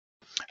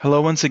Hello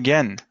once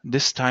again.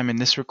 This time in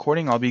this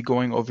recording, I'll be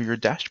going over your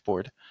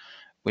dashboard,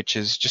 which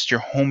is just your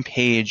home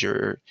page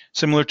or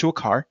similar to a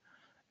car,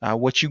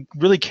 what you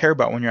really care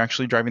about when you're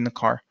actually driving the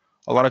car.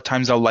 A lot of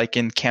times I'll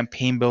liken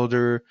campaign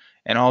builder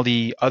and all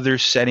the other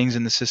settings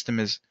in the system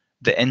as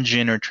the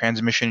engine or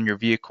transmission in your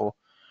vehicle.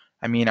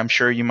 I mean, I'm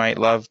sure you might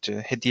love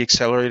to hit the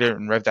accelerator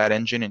and rev that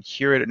engine and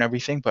hear it and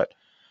everything, but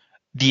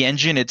the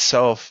engine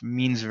itself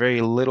means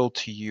very little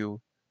to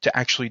you to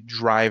actually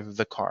drive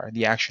the car,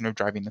 the action of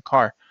driving the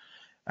car.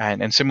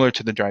 And similar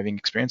to the driving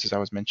experience as I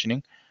was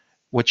mentioning,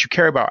 what you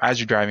care about as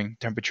you're driving,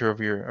 temperature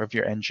of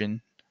your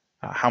engine,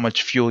 how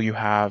much fuel you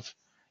have,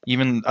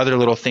 even other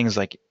little things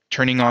like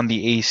turning on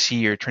the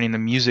AC or turning the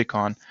music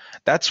on.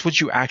 That's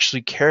what you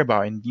actually care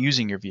about in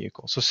using your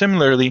vehicle. So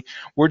similarly,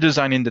 we're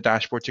designing the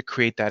dashboard to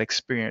create that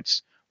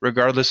experience,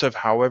 regardless of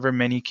however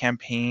many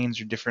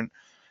campaigns or different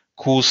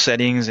cool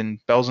settings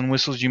and bells and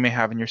whistles you may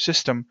have in your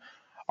system.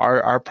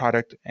 Our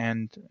product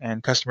and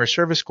customer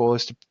service goal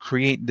is to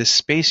create this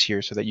space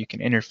here so that you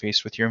can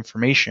interface with your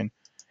information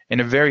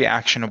in a very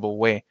actionable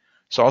way.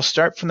 So I'll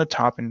start from the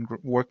top and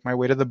work my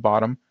way to the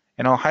bottom,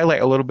 and I'll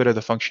highlight a little bit of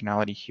the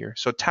functionality here.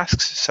 So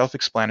tasks is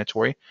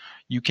self-explanatory.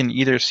 You can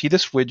either see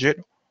this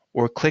widget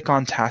or click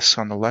on tasks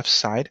on the left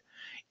side.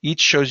 Each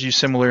shows you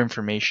similar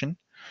information.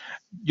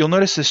 You'll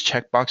notice this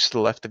checkbox to the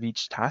left of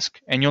each task,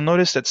 and you'll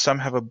notice that some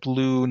have a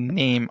blue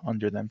name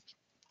under them.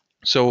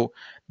 So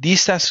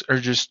these tasks are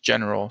just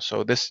general.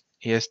 So this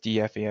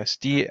ASD,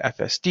 FASD,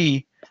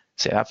 FSD,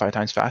 say that 5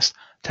 times fast,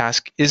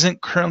 task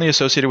isn't currently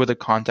associated with a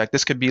contact.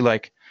 This could be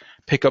like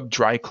pick up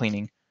dry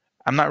cleaning.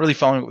 I'm not really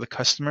following up with the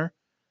customer,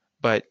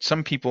 but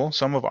some people,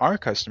 some of our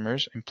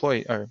customers,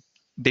 employ or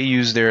they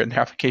use their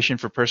application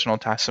for personal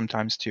tasks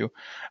sometimes too.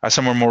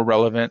 Some are more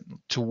relevant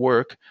to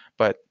work,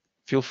 but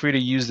feel free to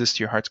use this to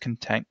your heart's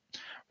content.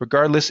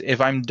 Regardless,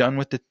 if I'm done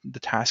with the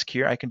task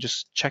here, I can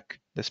just check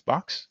this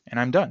box and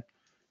I'm done.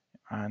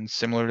 And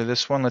similar to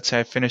this one, let's say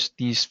I finished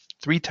these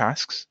 3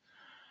 tasks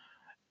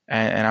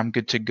and I'm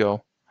good to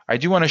go. I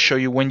do want to show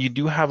you when you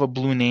do have a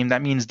blue name,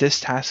 that means this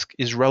task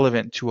is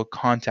relevant to a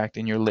contact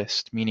in your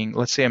list. Meaning,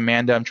 let's say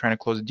Amanda, I'm trying to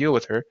close a deal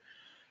with her.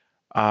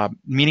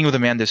 Meeting with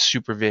Amanda is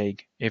super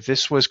vague. If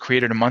this was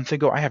created a month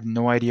ago, I have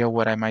no idea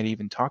what I might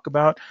even talk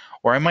about,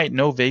 or I might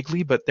know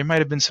vaguely, but there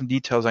might have been some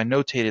details I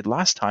notated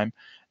last time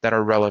that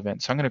are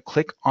relevant. So I'm going to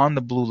click on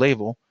the blue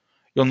label.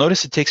 You'll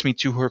notice it takes me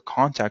to her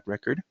contact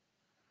record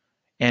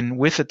and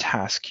with a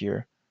task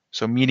here.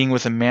 So meeting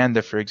with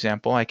Amanda, for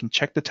example, I can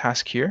check the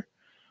task here,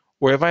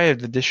 or if I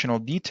have additional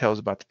details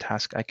about the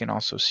task, I can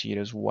also see it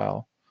as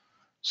well.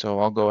 So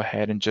I'll go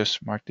ahead and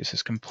just mark this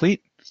as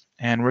complete,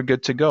 and we're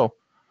good to go.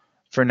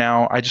 For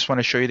now, I just want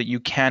to show you that you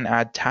can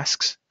add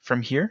tasks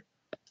from here,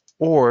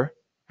 or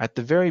at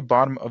the very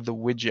bottom of the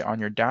widget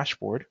on your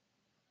dashboard,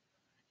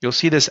 you'll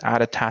see this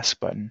Add a Task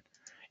button.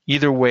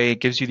 Either way,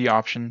 it gives you the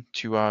option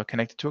to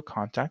connect it to a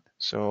contact.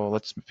 So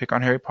let's pick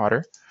on Harry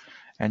Potter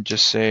and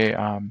just say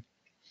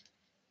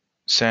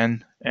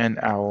send an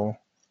owl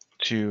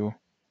to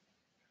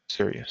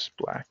Sirius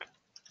Black.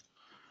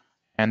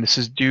 And this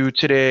is due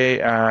today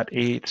at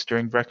 8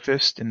 during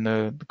breakfast in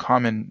the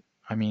common,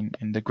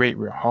 in the Great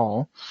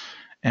Hall.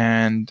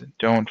 And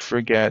don't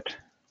forget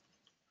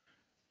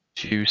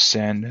to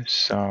send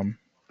some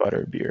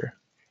butterbeer,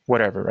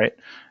 whatever, right?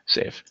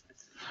 Save.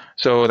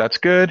 So that's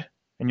good.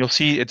 And you'll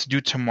see it's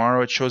due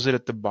tomorrow. It shows it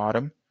at the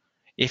bottom.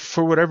 If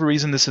for whatever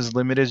reason this is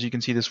limited, as you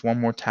can see this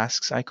one more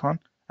tasks icon,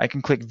 I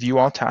can click view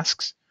all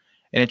tasks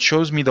and it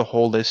shows me the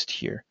whole list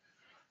here.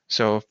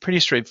 So pretty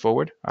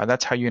straightforward.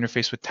 That's how you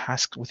interface with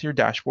tasks with your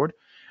dashboard.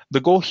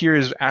 The goal here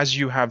is as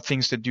you have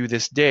things to do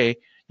this day,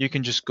 you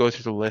can just go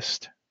through the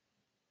list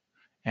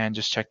and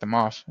just check them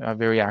off.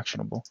 Very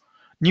actionable.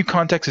 New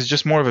context is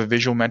just more of a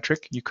visual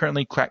metric. You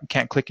currently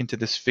can't click into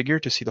this figure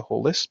to see the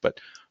whole list, but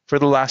for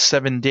the last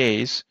 7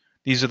 days,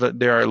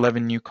 there are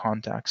 11 new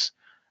contacts.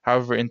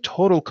 However, in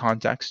total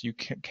contacts, you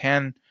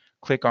can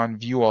click on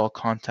view all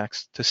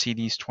contacts to see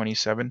these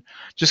 27.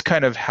 Just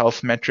kind of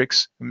health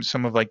metrics,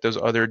 some of like those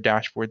other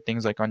dashboard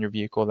things like on your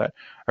vehicle that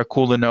are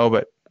cool to know,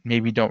 but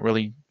maybe don't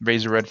really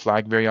raise a red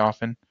flag very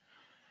often.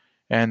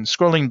 And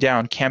scrolling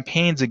down,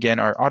 campaigns again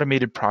are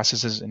automated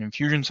processes in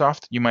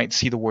Infusionsoft. You might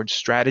see the word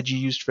strategy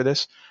used for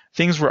this.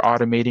 Things we're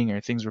automating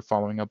or things we're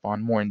following up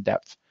on more in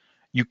depth.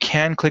 You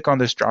can click on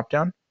this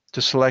dropdown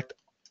to select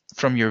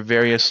from your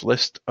various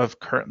list of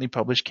currently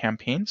published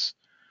campaigns.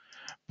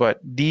 But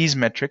these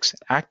metrics,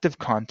 active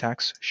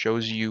contacts,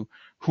 shows you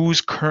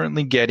who's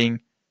currently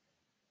getting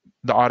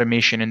the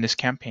automation in this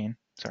campaign.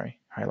 Sorry,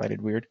 highlighted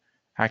weird.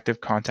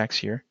 Active contacts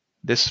here.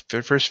 This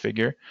first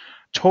figure.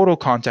 Total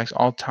contacts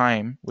all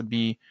time would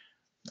be,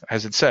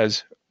 as it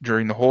says,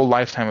 during the whole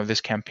lifetime of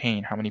this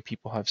campaign, how many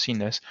people have seen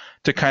this.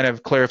 To kind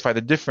of clarify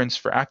the difference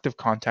for active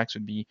contacts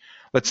would be,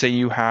 let's say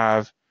you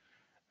have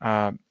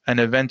an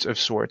event of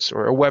sorts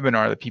or a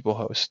webinar that people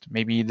host.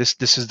 Maybe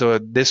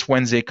this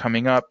Wednesday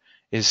coming up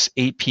is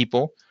 8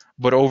 people,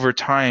 but over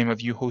time of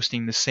you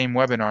hosting the same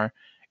webinar,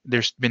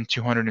 there's been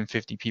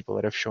 250 people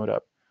that have showed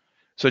up.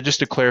 So just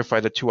to clarify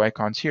the 2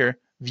 icons here,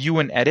 view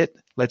and edit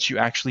lets you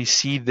actually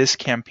see this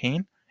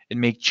campaign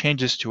and make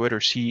changes to it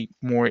or see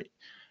more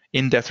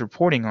in-depth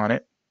reporting on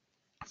it.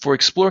 For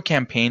Explore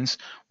campaigns,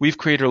 we've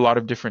created a lot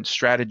of different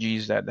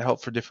strategies that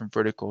help for different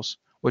verticals,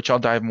 which I'll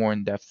dive more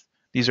in depth.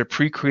 These are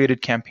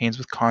pre-created campaigns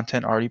with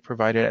content already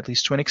provided, at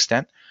least to an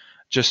extent,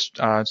 just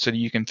so that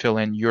you can fill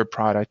in your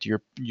product,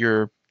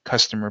 your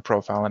customer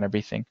profile and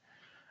everything.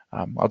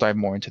 I'll dive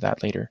more into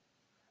that later.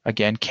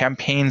 Again,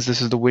 campaigns,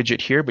 this is the widget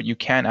here, but you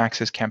can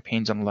access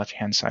campaigns on the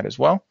left-hand side as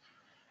well.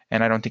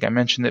 And I don't think I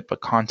mentioned it,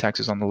 but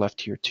contacts is on the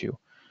left here too.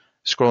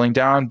 Scrolling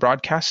down,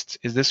 broadcasts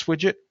is this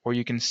widget, or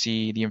you can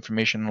see the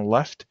information on the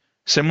left.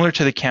 Similar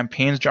to the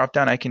campaigns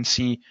dropdown, I can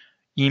see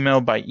email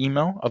by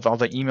email of all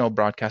the email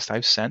broadcasts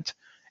I've sent.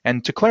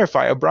 And to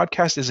clarify, a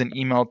broadcast is an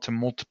email to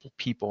multiple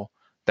people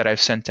that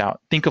I've sent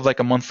out. Think of like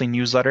a monthly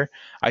newsletter.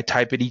 I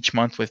type it each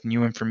month with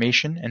new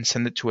information and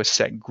send it to a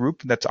set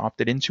group that's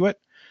opted into it.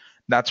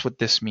 That's what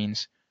this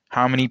means.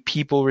 How many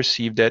people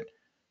received it?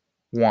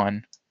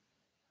 1.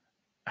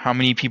 How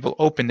many people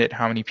opened it?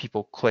 How many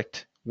people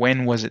clicked?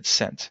 When was it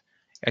sent?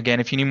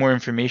 Again, if you need more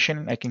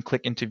information, I can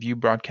click into View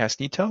Broadcast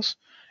Details,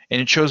 and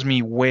it shows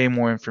me way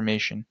more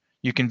information.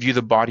 You can view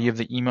the body of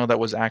the email that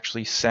was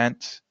actually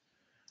sent.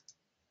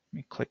 Let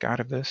me click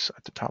out of this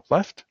at the top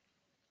left.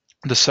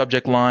 The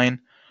subject line,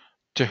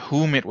 to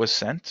whom it was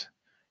sent.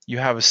 You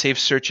have a saved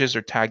searches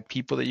or tagged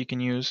people that you can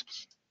use.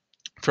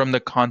 From the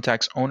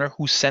contact's owner,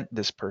 who sent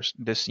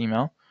this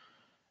email,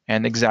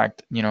 and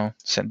exact,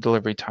 sent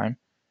delivery time.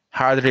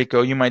 How did it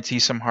go? You might see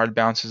some hard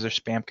bounces or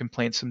spam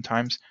complaints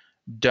sometimes.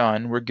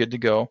 Done, we're good to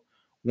go.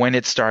 When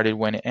it started,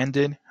 when it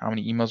ended, how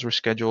many emails were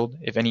scheduled,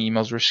 if any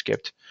emails were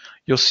skipped.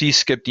 You'll see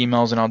skipped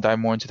emails, and I'll dive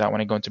more into that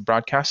when I go into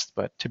broadcast,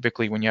 but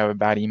typically when you have a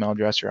bad email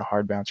address or a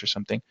hard bounce or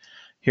something,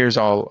 here's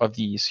all of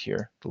these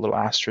here. The little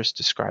asterisk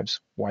describes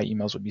why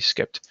emails would be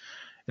skipped.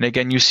 And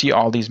again, you see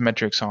all these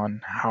metrics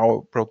on how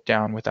it broke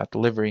down with that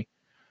delivery.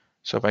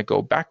 So if I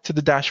go back to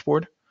the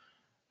dashboard,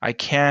 I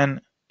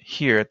can,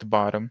 here at the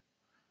bottom,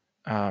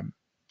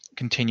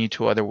 continue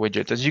to other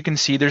widgets. As you can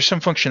see, there's some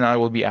functionality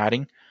we'll be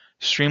adding.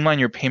 Streamline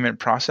your payment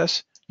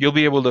process. You'll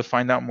be able to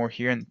find out more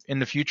here, and in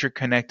the future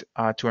connect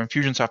to our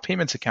Infusionsoft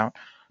Payments account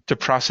to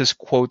process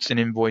quotes and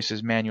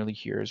invoices manually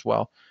here as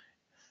well.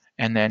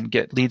 And then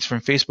get leads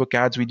from Facebook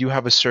ads. We do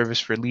have a service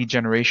for lead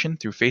generation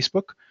through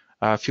Facebook.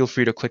 Feel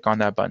free to click on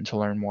that button to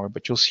learn more,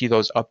 but you'll see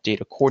those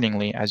update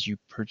accordingly as you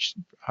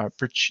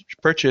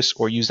purchase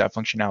or use that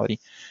functionality.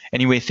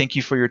 Anyway, thank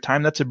you for your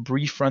time. That's a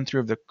brief run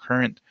through of the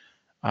current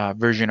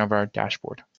version of our dashboard.